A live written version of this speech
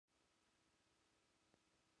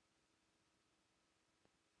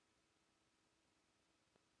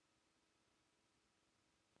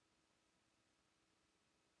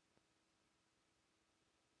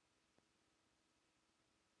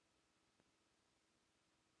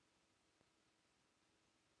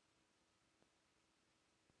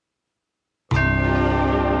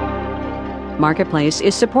Marketplace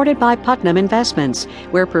is supported by Putnam Investments,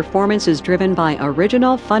 where performance is driven by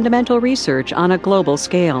original fundamental research on a global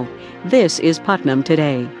scale. This is Putnam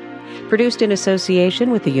Today. Produced in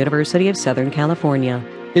association with the University of Southern California.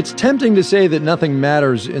 It's tempting to say that nothing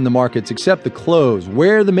matters in the markets except the close,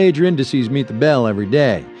 where the major indices meet the bell every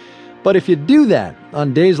day. But if you do that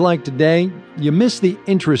on days like today, you miss the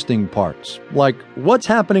interesting parts, like what's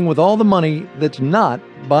happening with all the money that's not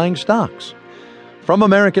buying stocks. From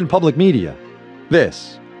American Public Media,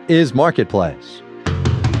 this is Marketplace.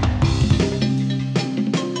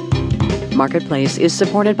 Marketplace is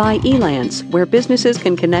supported by Elance, where businesses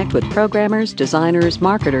can connect with programmers, designers,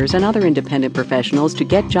 marketers, and other independent professionals to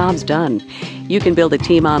get jobs done. You can build a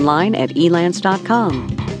team online at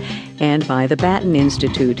elance.com. And by the Batten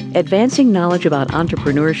Institute, advancing knowledge about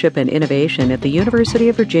entrepreneurship and innovation at the University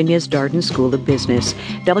of Virginia's Darden School of Business,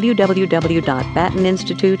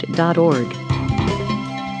 www.batteninstitute.org.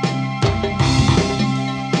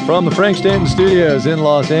 From the Frank Stanton Studios in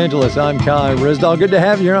Los Angeles, I'm Kai Ryssdal. Good to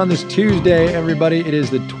have you here on this Tuesday, everybody. It is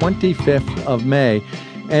the 25th of May.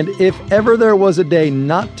 And if ever there was a day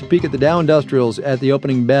not to peek at the Dow Industrials at the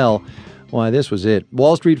opening bell, why, this was it.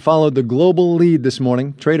 Wall Street followed the global lead this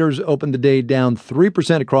morning. Traders opened the day down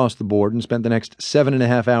 3% across the board and spent the next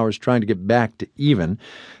 7.5 hours trying to get back to even.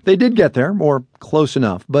 They did get there, or close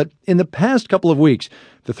enough. But in the past couple of weeks,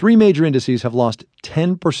 the three major indices have lost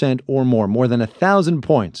 10% or more than 1,000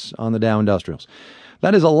 points on the Dow Industrials.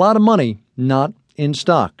 That is a lot of money not in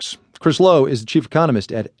stocks. Chris Lowe is the chief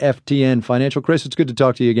economist at FTN Financial. Chris, it's good to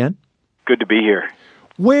talk to you again. Good to be here.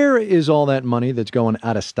 Where is all that money that's going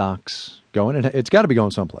out of stocks going? It's got to be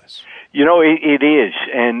going someplace. You know, it is.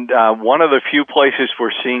 And one of the few places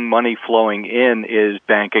we're seeing money flowing in is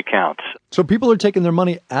bank accounts. So people are taking their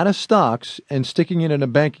money out of stocks and sticking it in a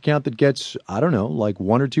bank account that gets, I don't know, like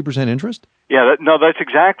 1 or 2% interest? Yeah, that's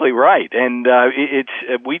exactly right. And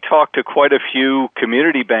we talked to quite a few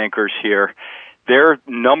community bankers here. Their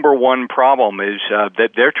number one problem is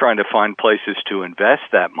that they're trying to find places to invest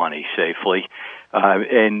that money safely.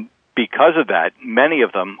 And because of that, many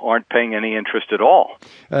of them aren't paying any interest at all.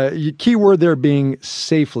 Key word there being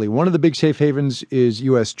safely. One of the big safe havens is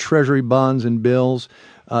U.S. Treasury bonds and bills.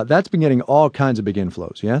 That's been getting all kinds of big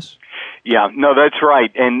inflows, yes? Yeah, no, that's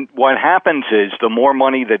right. And what happens is the more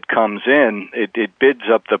money that comes in, it bids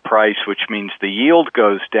up the price, which means the yield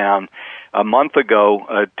goes down. A month ago,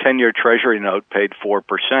 a 10-year Treasury note paid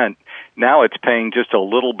 4%. Now it's paying just a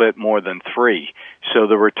little bit more than 3%. So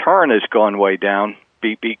the return has gone way down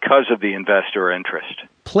because of the investor interest.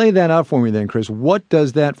 Play that out for me then, Chris. What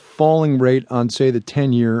does that falling rate on, say, the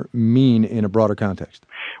 10-year mean in a broader context?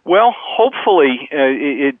 Well, hopefully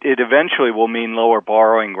it eventually will mean lower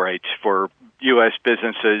borrowing rates for U.S.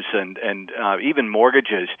 businesses and even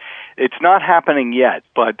mortgages. It's not happening yet,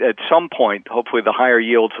 but at some point, hopefully the higher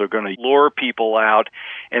yields are going to lure people out,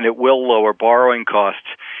 and it will lower borrowing costs.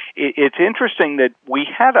 It's interesting that we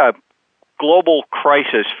had a global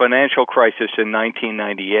crisis, financial crisis in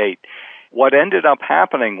 1998. What ended up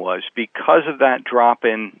happening was because of that drop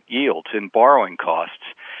in yields, in borrowing costs,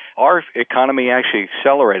 our economy actually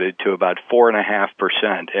accelerated to about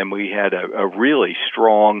 4.5%, and we had a really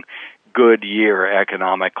strong, good year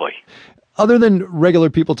economically. Other than regular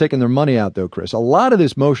people taking their money out, though, Chris, a lot of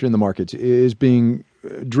this motion in the markets is being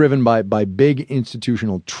driven by big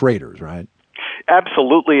institutional traders, right?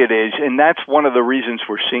 Absolutely it is, and that's one of the reasons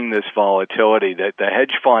we're seeing this volatility, that the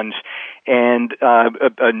hedge funds and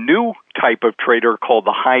a new type of trader called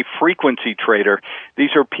the high-frequency trader.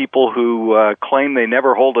 These are people who claim they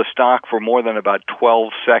never hold a stock for more than about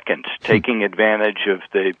 12 seconds, taking advantage of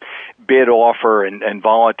the bid offer and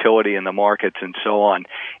volatility in the markets and so on.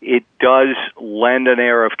 It does lend an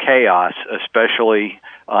air of chaos, especially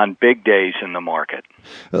on big days in the market.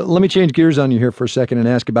 Let me change gears on you here for a second and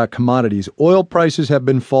ask about commodities. Oil prices have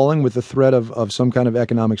been falling with the threat of some kind of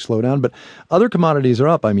economic slowdown, but other commodities are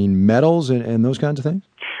up. I mean, metals and those kinds of things?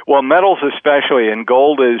 Well, metals especially, and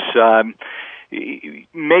gold is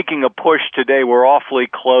making a push today. We're awfully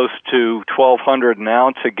close to $1,200 an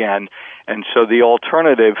ounce again, and so the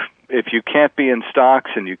alternative, if you can't be in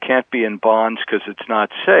stocks and you can't be in bonds because it's not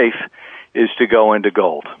safe, is to go into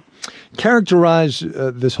gold. Characterize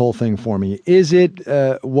this whole thing for me. Is it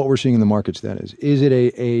what we're seeing in the markets, that is? Is it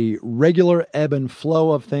a regular ebb and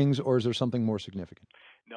flow of things, or is there something more significant?